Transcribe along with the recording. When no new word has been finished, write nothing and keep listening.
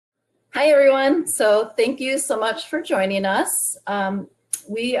Hi, everyone. So thank you so much for joining us.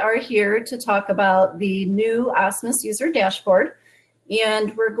 We are here to talk about the new OSMIS User Dashboard,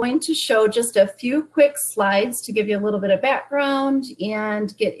 and we're going to show just a few quick slides to give you a little bit of background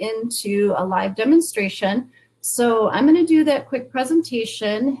and get into a live demonstration. So I'm going to do that quick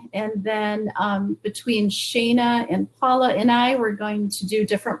presentation, and then between Shana and Paula and I, we're going to do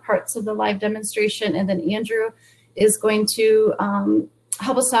different parts of the live demonstration, and then Andrew is going to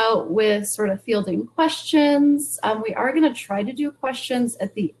help us out with sort of fielding questions. We are going to try to do questions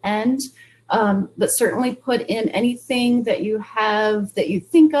at the end, but certainly put in anything that you have that you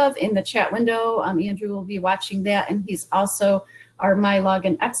think of in the chat window. Andrew will be watching that, and he's also our My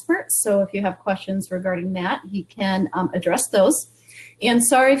Login expert. So if you have questions regarding that, he can address those. And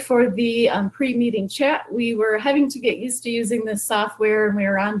sorry for the pre-meeting chat. We were having to get used to using this software, and we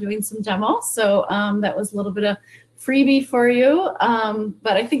were on doing some demos. So that was a little bit of freebie for you,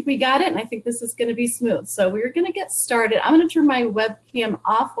 but I think we got it, and I think this is going to be smooth. So we're going to get started. I'm going to turn my webcam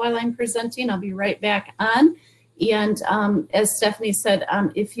off while I'm presenting. I'll be right back on. And as Stephanie said,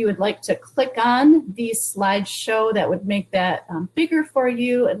 if you would like to click on the slideshow, that would make that bigger for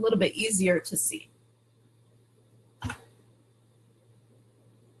you, a little bit easier to see.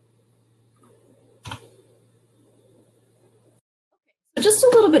 Just a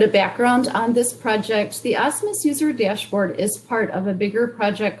little bit of background on this project. The OSMIS User Dashboard is part of a bigger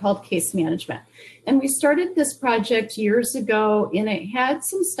project called Case Management. And we started this project years ago, and it had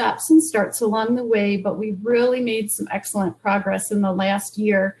some stops and starts along the way, but we really made some excellent progress in the last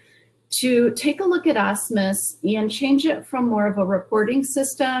year to take a look at OSMIS and change it from more of a reporting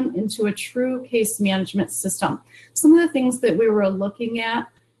system into a true case management system. Some of the things that we were looking at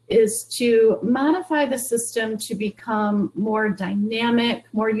is to modify the system to become more dynamic,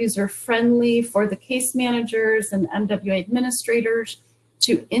 more user-friendly for the case managers and MWA administrators,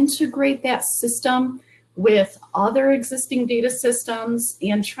 to integrate that system with other existing data systems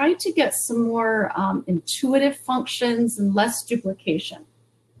and try to get some more intuitive functions and less duplication.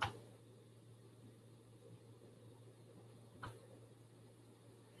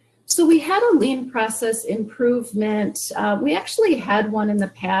 So we had a lean process improvement. We actually had one in the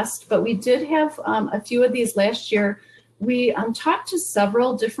past, but we did have a few of these last year. We talked to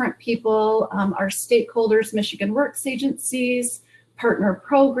several different people, our stakeholders, Michigan Works agencies, partner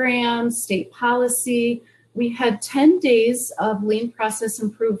programs, state policy. We had 10 days of lean process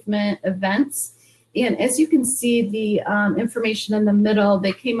improvement events. And as you can see, the information in the middle,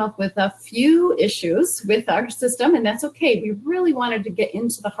 they came up with a few issues with our system, and that's okay. We really wanted to get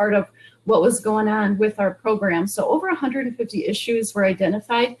into the heart of what was going on with our program. So over 150 issues were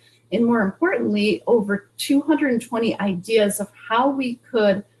identified, and more importantly, over 220 ideas of how we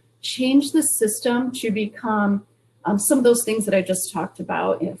could change the system to become some of those things that I just talked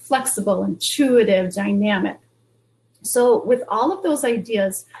about, flexible, intuitive, dynamic. So with all of those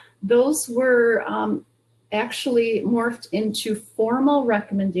ideas, those were actually morphed into formal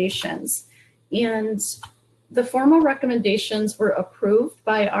recommendations. And the formal recommendations were approved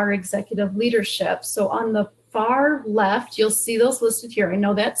by our executive leadership. So on the far left, you'll see those listed here. I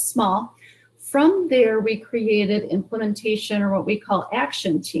know that's small. From there, we created implementation, or what we call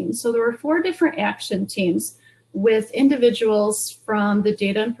action teams. So there were 4 different action teams with individuals from the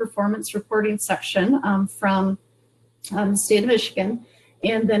data and performance reporting section from the state of Michigan,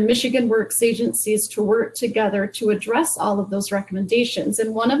 and then Michigan Works agencies to work together to address all of those recommendations.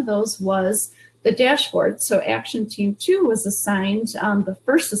 And one of those was the dashboard. So Action Team 2 was assigned, the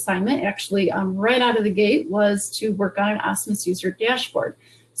first assignment actually right out of the gate was to work on an OSMIS User Dashboard.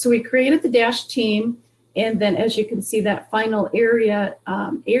 So we created the Dash team, and then as you can see, that final area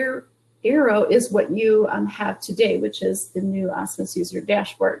arrow is what you have today, which is the new OSMIS User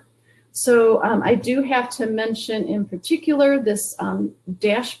Dashboard. So I do have to mention in particular, this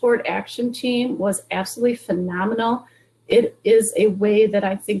dashboard action team was absolutely phenomenal. It is a way that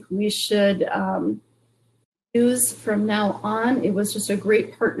I think we should use from now on. It was just a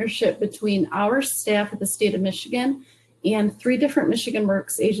great partnership between our staff at the state of Michigan and 3 different Michigan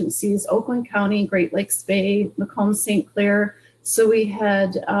Works agencies, Oakland County, Great Lakes Bay, Macomb, St. Clair. So we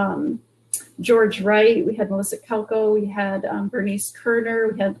had George Wright, we had Melissa Kelko, we had Bernice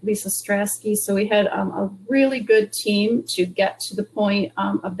Kerner, we had Lisa Strasky. So we had a really good team to get to the point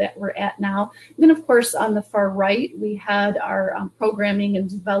of that we're at now. And then of course on the far right, we had our programming and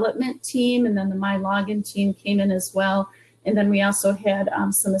development team, and then the My Login team came in as well. And then we also had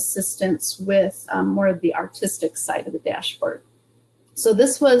some assistance with more of the artistic side of the dashboard. So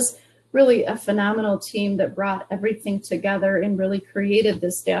this was really a phenomenal team that brought everything together and really created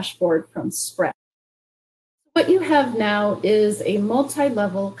this dashboard from scratch. What you have now is a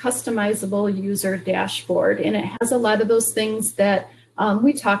multi-level customizable user dashboard, and it has a lot of those things that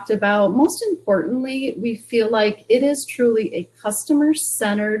we talked about. Most importantly, we feel like it is truly a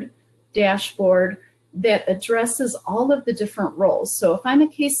customer-centered dashboard that addresses all of the different roles. So if I'm a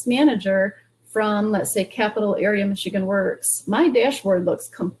case manager from, let's say, Capital Area Michigan Works, my dashboard looks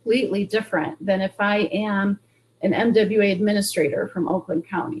completely different than if I am an MWA administrator from Oakland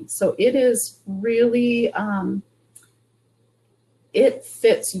County. So it is really, it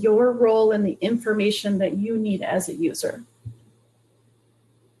fits your role and the information that you need as a user.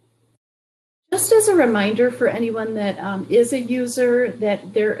 Just as a reminder for anyone that is a user,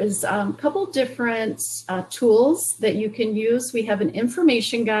 that there is a couple different tools that you can use. We have an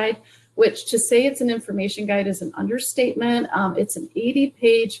information guide, which to say it's an information guide is an understatement. It's an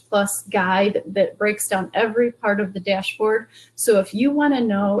 80-page plus guide that breaks down every part of the dashboard. So if you want to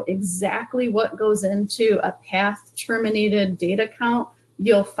know exactly what goes into a path terminated data count,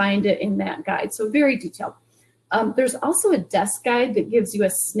 you'll find it in that guide. So very detailed. There's also a desk guide that gives you a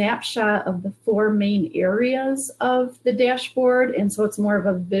snapshot of the 4 main areas of the dashboard. And so it's more of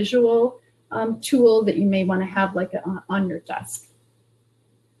a visual tool that you may want to have like on your desk.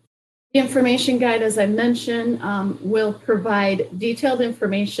 The information guide, as I mentioned, will provide detailed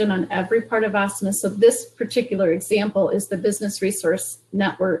information on every part of OSMIS. So this particular example is the Business Resource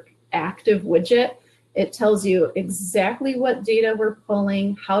Network active widget. It tells you exactly what data we're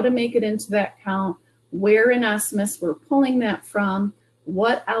pulling, how to make it into that count, where in OSMIS we're pulling that from,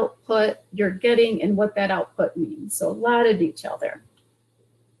 what output you're getting, and what that output means. So a lot of detail there.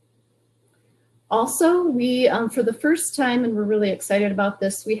 Also, we, for the first time, and we're really excited about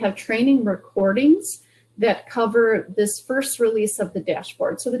this, we have training recordings that cover this first release of the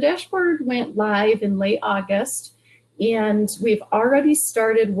dashboard. So the dashboard went live in late August, and we've already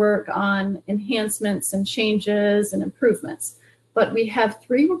started work on enhancements and changes and improvements. But we have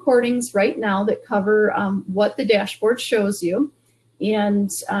 3 recordings right now that cover what the dashboard shows you. And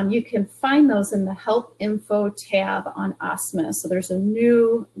you can find those in the Help Info tab on OSMIS. So there's a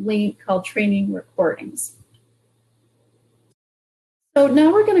new link called Training Recordings. So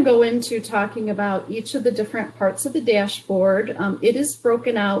now we're going to go into talking about each of the different parts of the dashboard. It is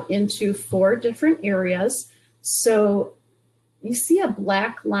broken out into 4 different areas. So you see a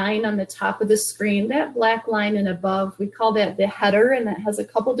black line on the top of the screen. That black line and above, we call that the header, and that has a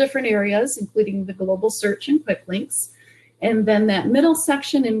couple different areas, including the global search and quick links. And then that middle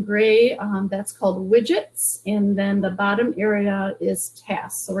section in gray, that's called widgets. And then the bottom area is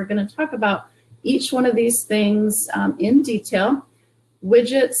tasks. So we're going to talk about each one of these things in detail.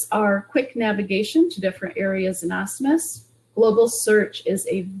 Widgets are quick navigation to different areas in OSMIS. Global search is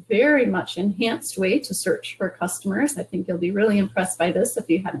a very much enhanced way to search for customers. I think you'll be really impressed by this if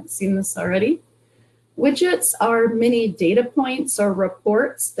you haven't seen this already. Widgets are mini data points or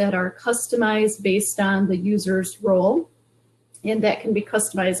reports that are customized based on the user's role. And that can be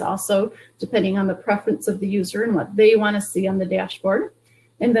customized also depending on the preference of the user and what they want to see on the dashboard.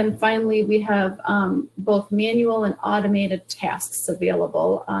 And then finally, we have both manual and automated tasks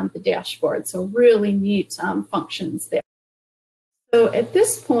available on the dashboard. So really neat functions there. So at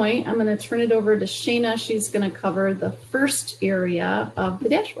this point, I'm going to turn it over to Shana. She's going to cover the first area of the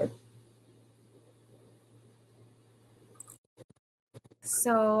dashboard.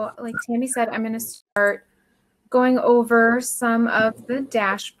 So like Tammy said, I'm going to start going over some of the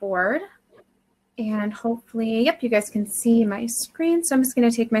dashboard, and hopefully, yep, you guys can see my screen. So I'm just going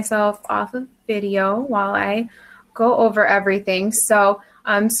to take myself off of video while I go over everything. So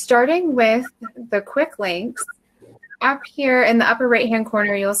starting with the quick links, up here in the upper right-hand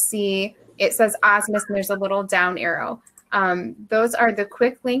corner, you'll see it says OSMIS, and there's a little down arrow. Those are the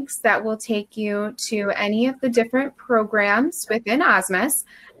quick links that will take you to any of the different programs within OSMIS.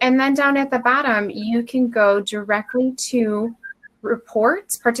 And then down at the bottom, you can go directly to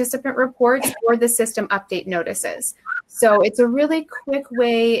reports, participant reports, or the system update notices. So it's a really quick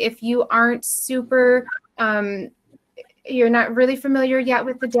way if you aren't super, you're not really familiar yet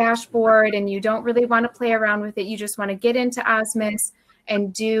with the dashboard and you don't really want to play around with it. You just want to get into OSMIS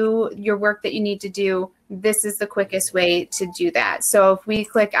and do your work that you need to do. This is the quickest way to do that. So if we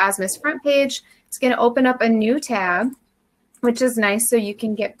click OSMIS front page, it's going to open up a new tab, which is nice. So you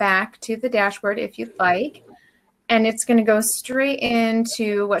can get back to the dashboard if you'd like. And it's going to go straight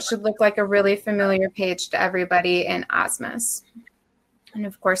into what should look like a really familiar page to everybody in OSMIS. And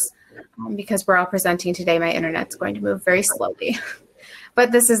of course, because we're all presenting today, my internet's going to move very slowly.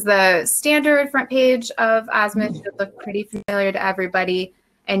 But this is the standard front page of OSMIS. It should look pretty familiar to everybody.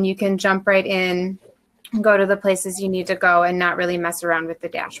 And you can jump right in and go to the places you need to go and not really mess around with the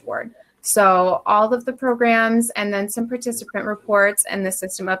dashboard. So all of the programs and then some participant reports and the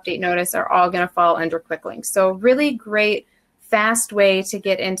system update notice are all going to fall under quick links. So really great, fast way to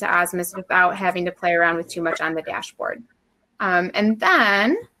get into OSMIS without having to play around with too much on the dashboard. And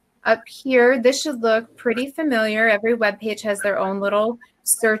then up here, this should look pretty familiar. Every web page has their own little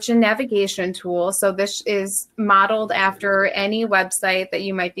search and navigation tool. So this is modeled after any website that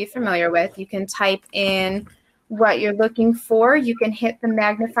you might be familiar with. You can type in what you're looking for. You can hit the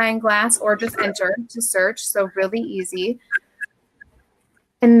magnifying glass or just enter to search. So really easy.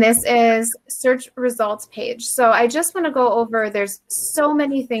 And this is search results page. So I just want to go over, there's so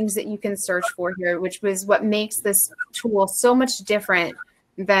many things that you can search for here, which was what makes this tool so much different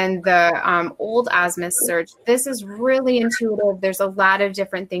than the old OSMIS search. This is really intuitive. There's a lot of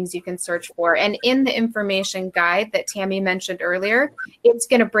different things you can search for. And in the information guide that Tammy mentioned earlier, it's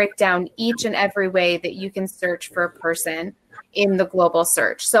going to break down each and every way that you can search for a person in the global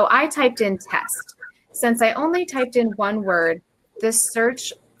search. So I typed in test. Since I only typed in one word, the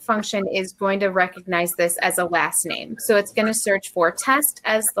search function is going to recognize this as a last name. So it's going to search for test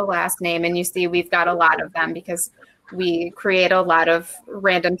as the last name. And you see we've got a lot of them because we create a lot of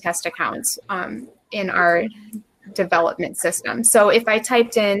random test accounts in our development system. So if I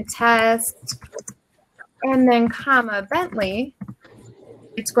typed in test and then comma Bentley,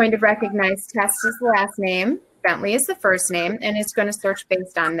 it's going to recognize test as the last name, Bentley is the first name, and it's going to search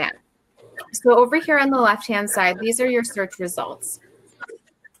based on that. So over here on the left-hand side, these are your search results.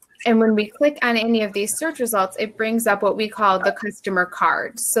 And when we click on any of these search results, it brings up what we call the customer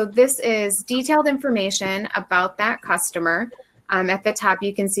card. So this is detailed information about that customer. At the top,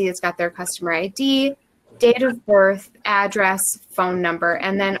 you can see it's got their customer ID, date of birth, address, phone number,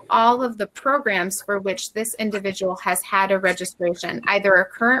 and then all of the programs for which this individual has had a registration, either a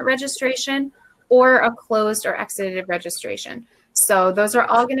current registration or a closed or exited registration. So those are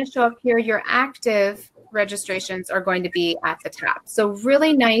all going to show up here. Your active registrations are going to be at the top. So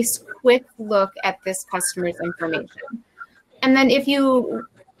really nice, quick look at this customer's information. And then if you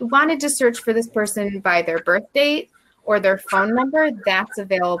wanted to search for this person by their birth date or their phone number, that's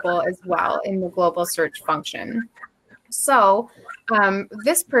available as well in the global search function. So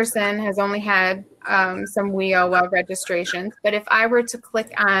this person has only had some WIOA registrations, but if I were to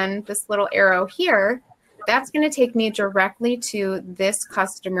click on this little arrow here, that's going to take me directly to this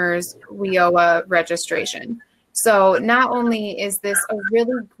customer's WIOA registration. So not only is this a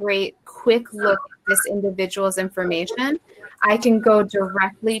really great quick look at this individual's information, I can go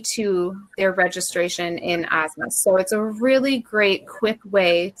directly to their registration in OSMIS. So it's a really great quick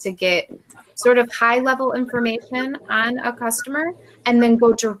way to get sort of high-level information on a customer and then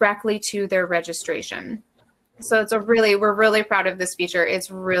go directly to their registration. So it's we're really proud of this feature.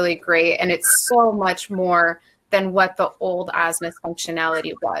 It's really great, and it's so much more than what the old OSMIS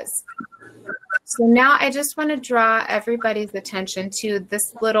functionality was. So now I just want to draw everybody's attention to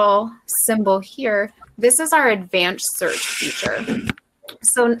this little symbol here. This is our advanced search feature.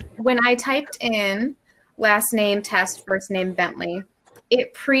 So when I typed in last name, test, first name, Bentley,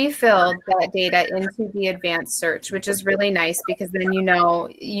 it pre-filled that data into the advanced search, which is really nice because then you know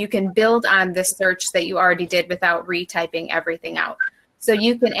you can build on the search that you already did without retyping everything out. So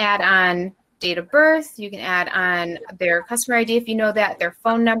you can add on date of birth, you can add on their customer ID if you know that, their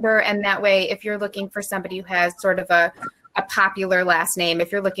phone number, and that way if you're looking for somebody who has sort of a popular last name,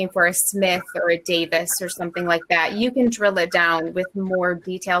 if you're looking for a Smith or a Davis or something like that, you can drill it down with more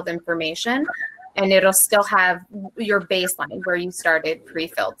detailed information and it'll still have your baseline where you started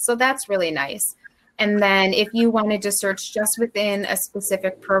pre-filled. So that's really nice. And then if you wanted to search just within a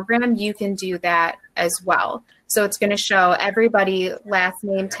specific program, you can do that as well. So it's going to show everybody last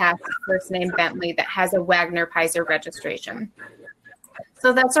name, test, first name, Bentley that has a Wagner-Peiser registration.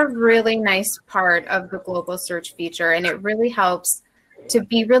 So that's a really nice part of the global search feature, and it really helps to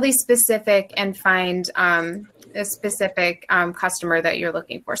be really specific and find a specific customer that you're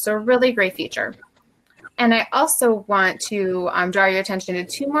looking for. So a really great feature. And I also want to draw your attention to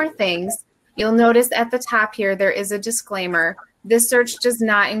two more things. You'll notice at the top here, there is a disclaimer. This search does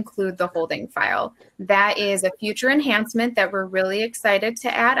not include the holding file. That is a future enhancement that we're really excited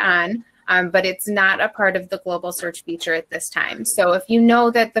to add on, but it's not a part of the global search feature at this time. So if you know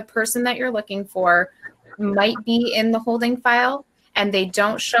that the person that you're looking for might be in the holding file and they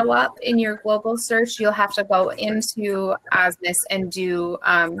don't show up in your global search, you'll have to go into OSMIS and do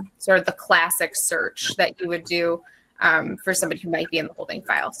sort of the classic search that you would do for somebody who might be in the holding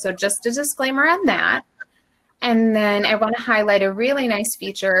file. So just a disclaimer on that. And then I want to highlight a really nice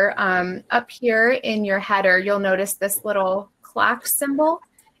feature. Up here in your header, you'll notice this little clock symbol.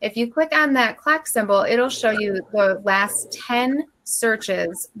 If you click on that clock symbol, it'll show you the last 10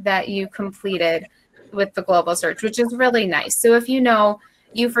 searches that you completed with the global search, which is really nice. So if you know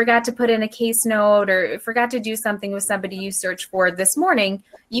you forgot to put in a case note or forgot to do something with somebody you searched for this morning,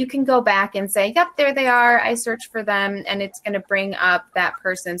 you can go back and say, yep, there they are. I searched for them, and it's going to bring up that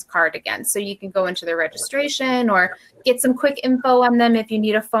person's card again. So you can go into their registration or get some quick info on them. If you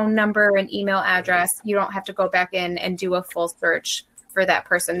need a phone number and email address, you don't have to go back in and do a full search for that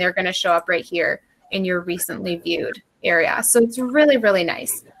person. They're going to show up right here in your recently viewed area. So it's really, really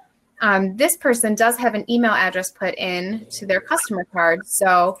nice. This person does have an email address put in to their customer card.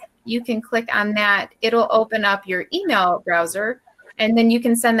 So you can click on that. It'll open up your email browser, and then you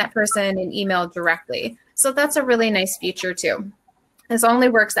can send that person an email directly. So that's a really nice feature too. This only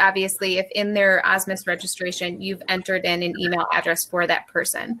works obviously if in their OSMIS registration, you've entered in an email address for that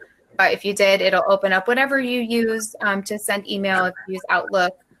person. But if you did, it'll open up whatever you use to send email. If you use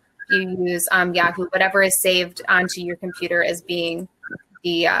Outlook, you use Yahoo, whatever is saved onto your computer as being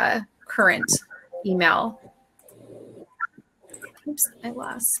the current email. Oops, I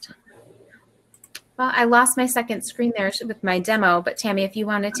lost. Well, I lost my second screen there with my demo, but Tammy, if you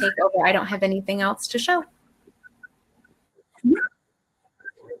want to take over, I don't have anything else to show.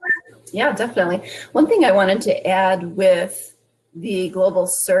 Yeah, definitely. One thing I wanted to add with the global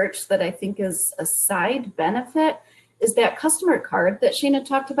search that I think is a side benefit is that customer card that Shana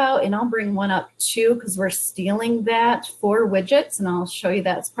talked about, and I'll bring one up too because we're stealing that for widgets, and I'll show you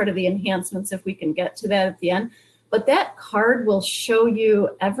that as part of the enhancements if we can get to that at the end. But that card will show you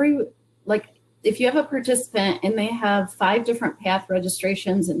if you have a participant and they have 5 different PATH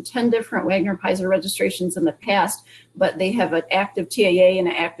registrations and 10 different Wagner-Peiser registrations in the past, but they have an active TAA and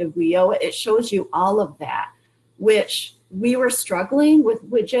an active WIO, it shows you all of that, which we were struggling with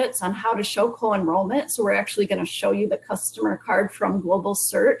widgets on how to show co-enrollment. So we're actually going to show you the customer card from global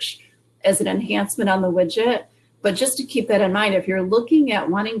search as an enhancement on the widget. But just to keep that in mind, if you're looking at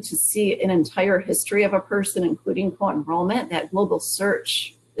wanting to see an entire history of a person, including co-enrollment, that global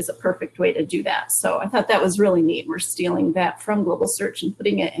search is a perfect way to do that. So I thought that was really neat. We're stealing that from global search and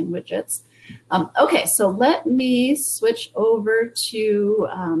putting it in widgets. Okay, so let me switch over to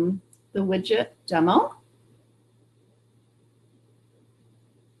the widget demo.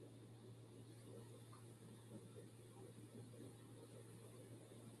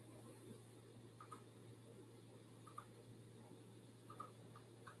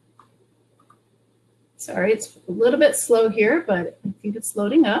 Sorry, it's a little bit slow here, but I think it's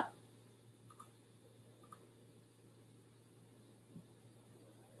loading up.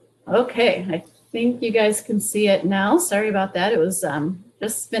 Okay, I think you guys can see it now. Sorry about that. It was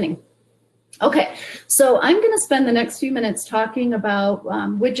just spinning. Okay, so I'm going to spend the next few minutes talking about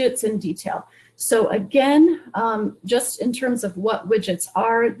widgets in detail. So again, just in terms of what widgets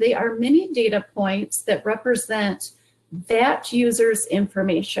are, they are mini data points that represent that user's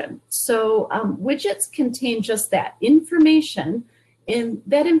information. So widgets contain just that information, and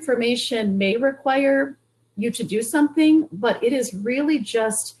that information may require you to do something, but it is really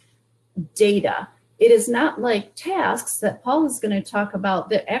just data. It is not like tasks that Paul is going to talk about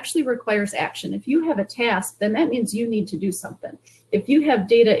that actually requires action. If you have a task, then that means you need to do something. If you have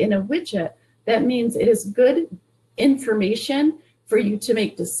data in a widget, that means it is good information for you to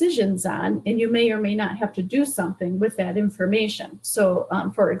make decisions on, and you may or may not have to do something with that information. So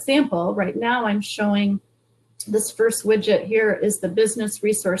for example, right now I'm showing this first widget here is the Business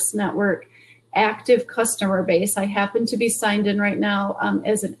Resource Network active customer base. I happen to be signed in right now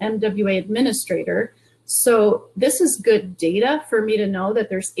as an MWA administrator. So this is good data for me to know that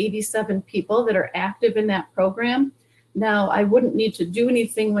there's 87 people that are active in that program. Now, I wouldn't need to do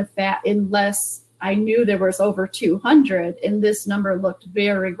anything with that unless I knew there was over 200 and this number looked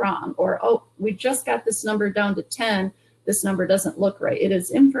very wrong, or, oh, we just got this number down to 10. This number doesn't look right. It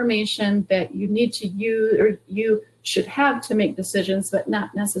is information that you need to use, or you should have to make decisions, but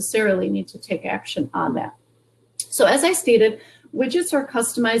not necessarily need to take action on that. So as I stated, widgets are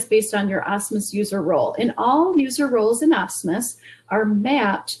customized based on your OSMIS user role, and all user roles in OSMIS are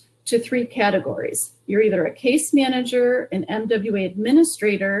mapped to 3 categories. You're either a case manager, an MWA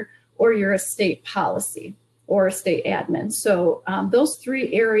administrator, or you're a state policy or a state admin. So those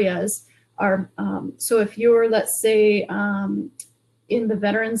 3 areas are, so if you're, let's say, in the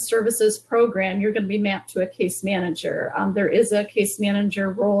Veterans Services Program, you're going to be mapped to a case manager. There is a case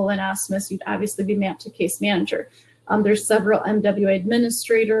manager role in OSMIS. You'd obviously be mapped to case manager. There's several MWA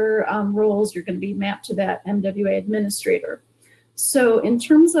administrator roles. You're going to be mapped to that MWA administrator. So in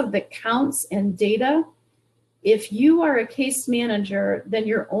terms of the counts and data, if you are a case manager, then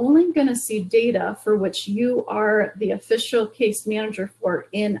you're only going to see data for which you are the official case manager for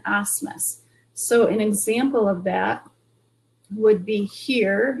in OSMIS. So an example of that would be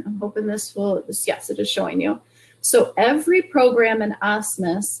here. I'm hoping this will, yes, it is showing you. So every program in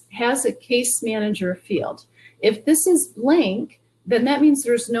OSMIS has a case manager field. If this is blank, then that means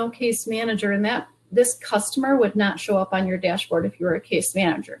there's no case manager, and that this customer would not show up on your dashboard if you were a case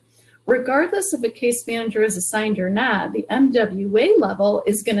manager. Regardless if a case manager is assigned or not, the MWA level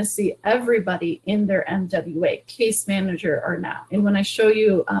is going to see everybody in their MWA, case manager or not. And when I show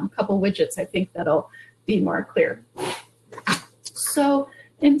you a couple widgets, I think that'll be more clear. So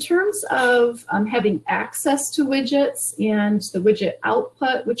in terms of having access to widgets and the widget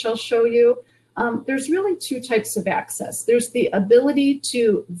output, which I'll show you, there's really two types of access. There's the ability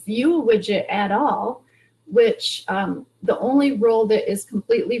to view a widget at all, which the only role that is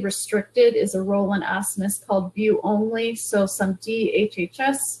completely restricted is a role in OSMIS called view only. So some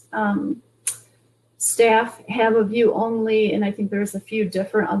DHHS staff have a view only, and I think there's a few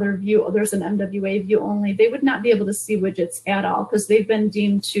different other there's an MWA view only. They would not be able to see widgets at all because they've been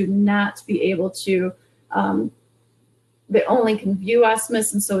deemed to not be able to, they only can view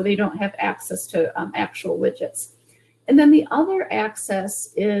OSMIS, and so they don't have access to actual widgets. And then the other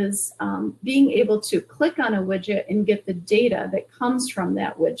access is being able to click on a widget and get the data that comes from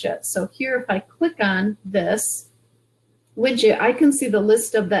that widget. So here, if I click on this widget, I can see the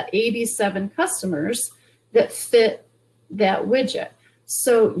list of the 87 customers that fit that widget.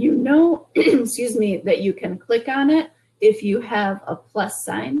 So you know, excuse me, that you can click on it if you have a plus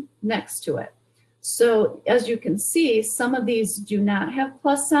sign next to it. So as you can see, some of these do not have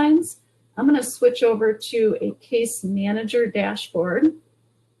plus signs. I'm going to switch over to a case manager dashboard.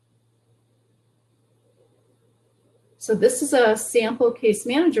 So this is a sample case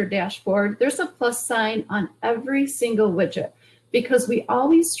manager dashboard. There's a plus sign on every single widget because we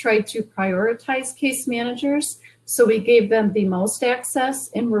always try to prioritize case managers. So we gave them the most access,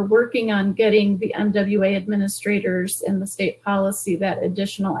 and we're working on getting the MWA administrators and the state policy that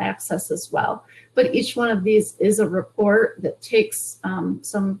additional access as well. But each one of these is a report that takes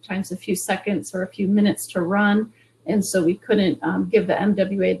sometimes a few seconds or a few minutes to run. And so we couldn't give the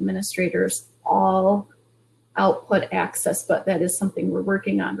MWA administrators all output access, but that is something we're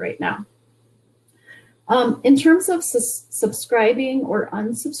working on right now. In terms of subscribing or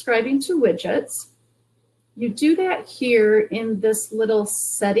unsubscribing to widgets, you do that here in this little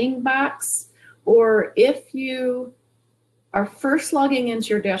setting box, or if you are first logging into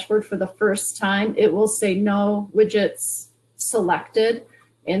your dashboard for the first time, it will say no widgets selected.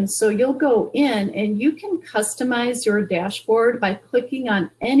 And so you'll go in and you can customize your dashboard by clicking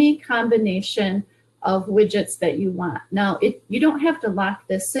on any combination of widgets that you want. Now, you don't have to lock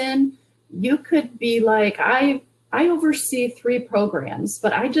this in. You could be like, I oversee 3 programs,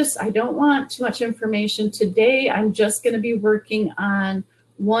 but I don't want too much information today. I'm just going to be working on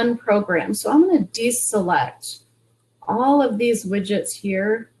 1 program. So I'm going to deselect all of these widgets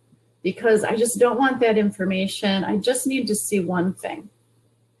here because I just don't want that information. I just need to see one thing.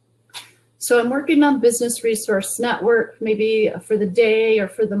 So I'm working on Business Resource Network, maybe for the day or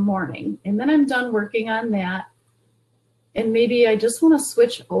for the morning. And then I'm done working on that. And maybe I just want to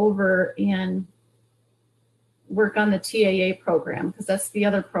switch over and work on the TAA program because that's the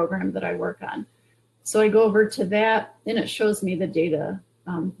other program that I work on. So I go over to that and it shows me the data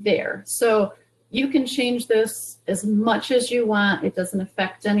there. So you can change this as much as you want. It doesn't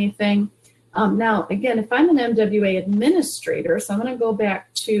affect anything. Now, again, if I'm an MWA administrator, so I'm going to go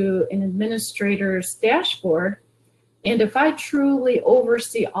back to an administrator's dashboard. And if I truly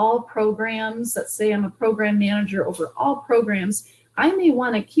oversee all programs, let's say I'm a program manager over all programs, I may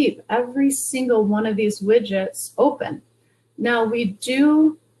want to keep every single one of these widgets open. Now, we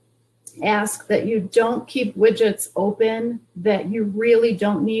do ask that you don't keep widgets open that you really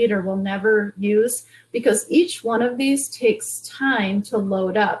don't need or will never use, because each one of these takes time to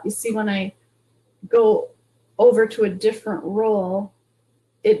load up. You see, when I go over to a different role,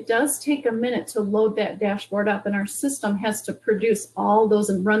 it does take a minute to load that dashboard up, and our system has to produce all those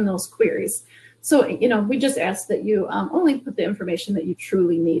and run those queries. So, you know, we just ask that you only put the information that you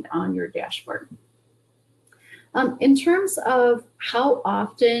truly need on your dashboard. In terms of how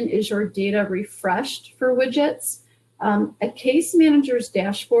often is your data refreshed for widgets, a case manager's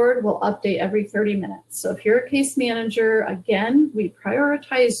dashboard will update every 30 minutes. So if you're a case manager, again, we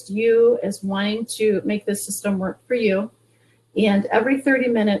prioritized you as wanting to make the system work for you. And every 30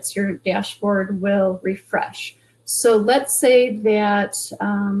 minutes, your dashboard will refresh. So let's say that,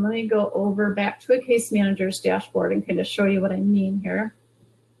 let me go over back to a case manager's dashboard and kind of show you what I mean here.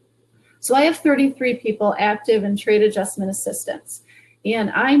 So I have 33 people active in trade adjustment assistance. And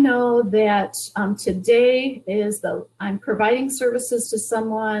I know that today is I'm providing services to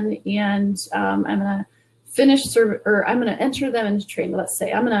someone, and I'm going to or I'm going to enter them into training. Let's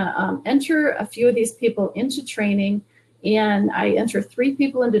say I'm going to enter a few of these people into training, and I enter 3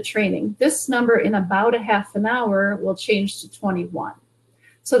 people into training. This number in about a half an hour will change to 21.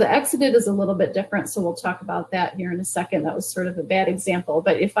 So the exited is a little bit different, so we'll talk about that here in a second. That was sort of a bad example,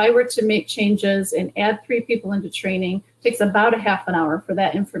 but if I were to make changes and add 3 people into training, it takes about a half an hour for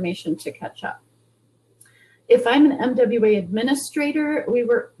that information to catch up. If I'm an MWA administrator, we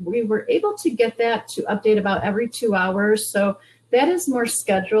were able to get that to update about every 2 hours. So that is more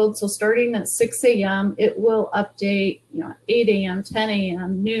scheduled. So starting at 6 a.m., it will update, 8 a.m., 10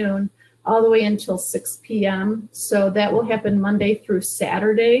 a.m., noon, all the way until 6 p.m. So that will happen Monday through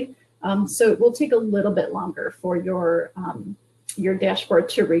Saturday. So it will take a little bit longer for your dashboard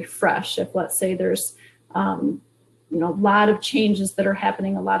to refresh. If let's say there's a lot of changes that are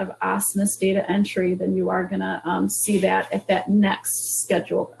happening, a lot of OSMIS data entry, then you are going to see that at that next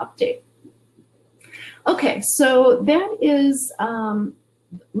scheduled update. Okay, so that is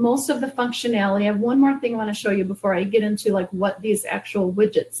most of the functionality. I have one more thing I want to show you before I get into like what these actual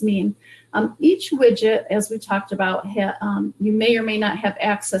widgets mean. Each widget, as we talked about, you may or may not have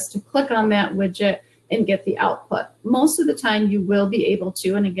access to click on that widget and get the output. Most of the time you will be able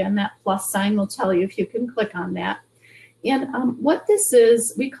to, and again, that plus sign will tell you if you can click on that. And what this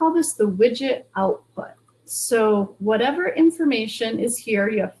is, we call this the widget output. So whatever information is here,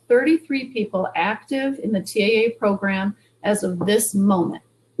 you have 33 people active in the TAA program as of this moment.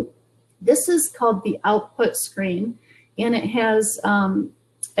 This is called the output screen, and it has,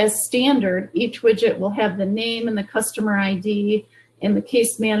 as standard, each widget will have the name and the customer ID and the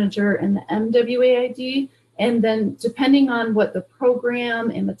case manager and the MWA ID. And then depending on what the program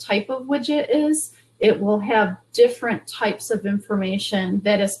and the type of widget is, it will have different types of information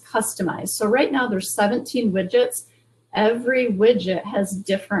that is customized. So right now there's 17 widgets. Every widget has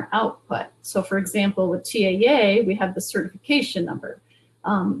different output. So for example, with TAA, we have the certification number.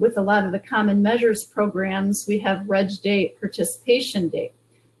 With a lot of the common measures programs, we have reg date, participation date.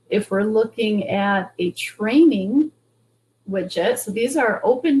 If we're looking at a training widget, so these are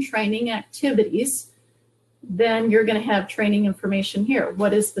open training activities, then you're going to have training information here.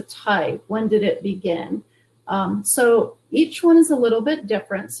 What is the type? When did it begin? So each one is a little bit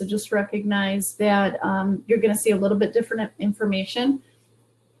different. So just recognize that you're going to see a little bit different information.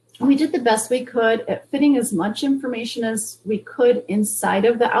 We did the best we could at fitting as much information as we could inside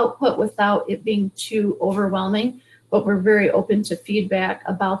of the output without it being too overwhelming. But we're very open to feedback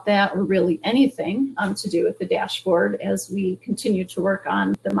about that, or really anything to do with the dashboard as we continue to work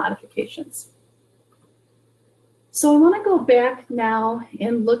on the modifications. So I want to go back now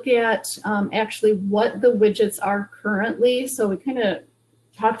and look at actually what the widgets are currently. So we kind of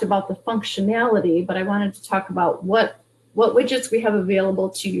talked about the functionality, but I wanted to talk about what widgets we have available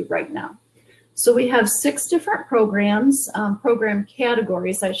to you right now. So we have 6 different programs, program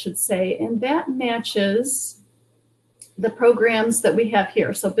categories, I should say, and that matches the programs that we have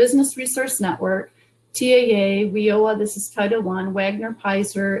here. So Business Resource Network, TAA, WIOA, this is Title I,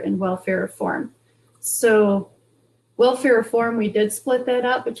 Wagner-Pizer, and Welfare Reform. So Welfare Reform, we did split that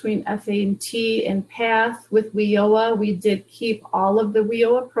up between FA&T and PATH. With WIOA, we did keep all of the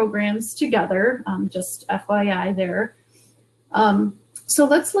WIOA programs together, just FYI there. So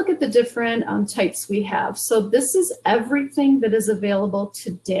let's look at the different types we have. So this is everything that is available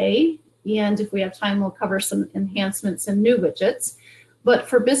today. And if we have time, we'll cover some enhancements and new widgets. But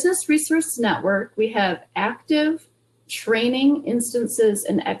for Business Resource Network, we have active, training, instances,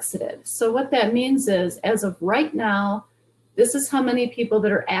 and exited. So what that means is, as of right now, this is how many people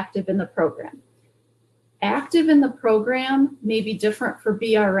that are active in the program. Active in the program may be different for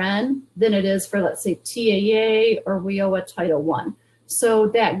BRN than it is for, let's say, TAA or WIOA Title I. So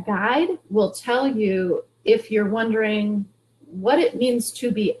that guide will tell you, if you're wondering what it means to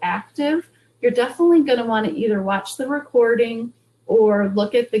be active, you're definitely going to want to either watch the recording or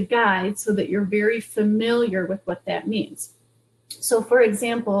look at the guide so that you're very familiar with what that means. So for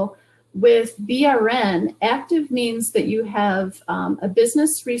example, with BRN, active means that you have a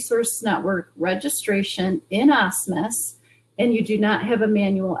Business Resource Network registration in OSMIS and you do not have a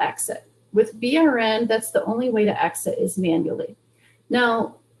manual exit. With BRN, that's the only way to exit is manually.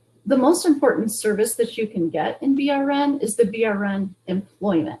 Now, the most important service that you can get in BRN is the BRN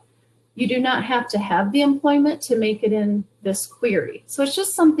employment. You do not have to have the employment to make it in this query. So it's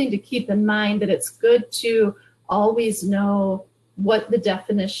just something to keep in mind, that it's good to always know what the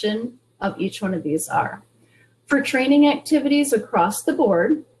definition of each one of these are. For training activities across the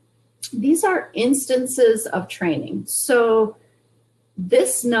board, these are instances of training. So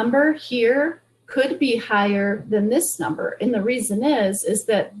this number here could be higher than this number. And the reason is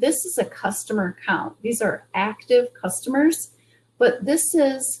that this is a customer count. These are active customers, but this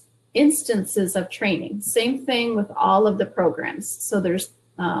is instances of training. Same thing with all of the programs. So there's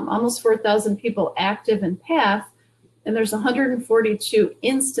almost 4,000 people active in PATH, and there's 142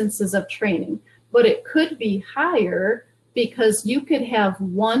 instances of training. But it could be higher because you could have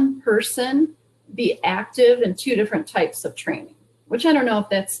one person be active in 2 different types of training, which I don't know if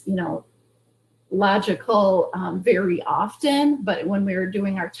that's, you know, logical very often, but when we were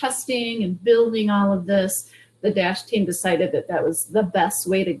doing our testing and building all of this, the Dash team decided that that was the best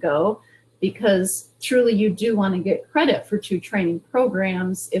way to go, because truly you do want to get credit for 2 training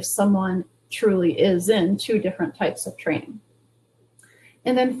programs if someone truly is in 2 different types of training.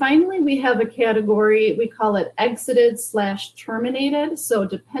 And then finally, we have a category, we call it exited/terminated. So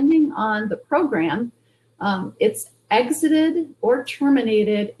depending on the program, it's exited or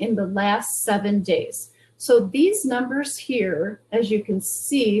terminated in the last 7 days. So these numbers here, as you can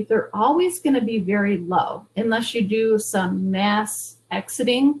see, they're always going to be very low unless you do some mass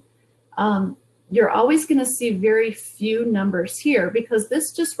exiting. You're always going to see very few numbers here because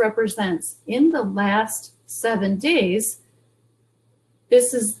this just represents in the last 7 days,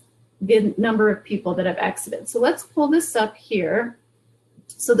 this is the number of people that have exited. So let's pull this up here.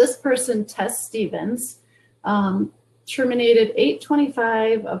 So this person, Tess Stevens, terminated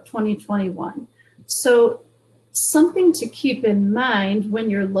 8/25 of 2021. So something to keep in mind when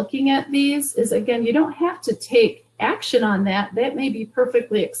you're looking at these is, again, you don't have to take action on that. That may be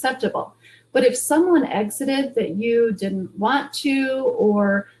perfectly acceptable. But if someone exited that you didn't want to,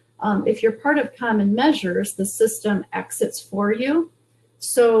 or if you're part of common measures, the system exits for you.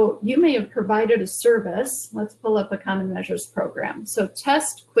 So you may have provided a service. Let's pull up a common measures program. So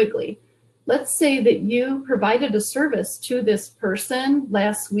test Quigley. Let's say that you provided a service to this person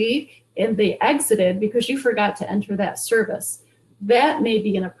last week and they exited because you forgot to enter that service. That may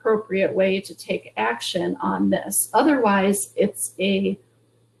be an appropriate way to take action on this. Otherwise, it's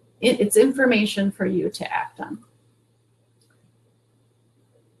information for you to act on.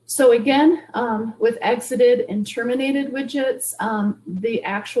 So again, with exited and terminated widgets, the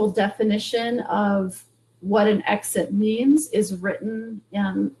actual definition of what an exit means is written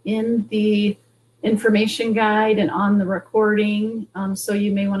in the information guide and on the recording. So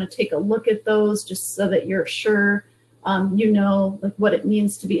you may want to take a look at those just so that you're sure you know like what it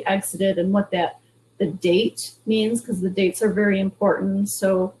means to be exited and what the date means, because the dates are very important.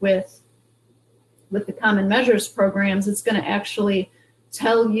 So with the common measures programs, it's going to actually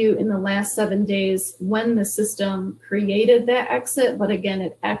tell you in the last 7 days when the system created that exit, but again,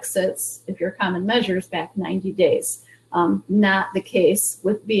 it exits, if your common measures, back 90 days. Not the case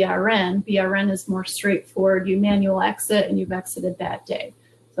with BRN. BRN is more straightforward. You manual exit and you've exited that day.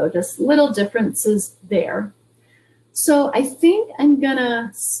 So just little differences there. So I think I'm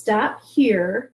gonna stop here.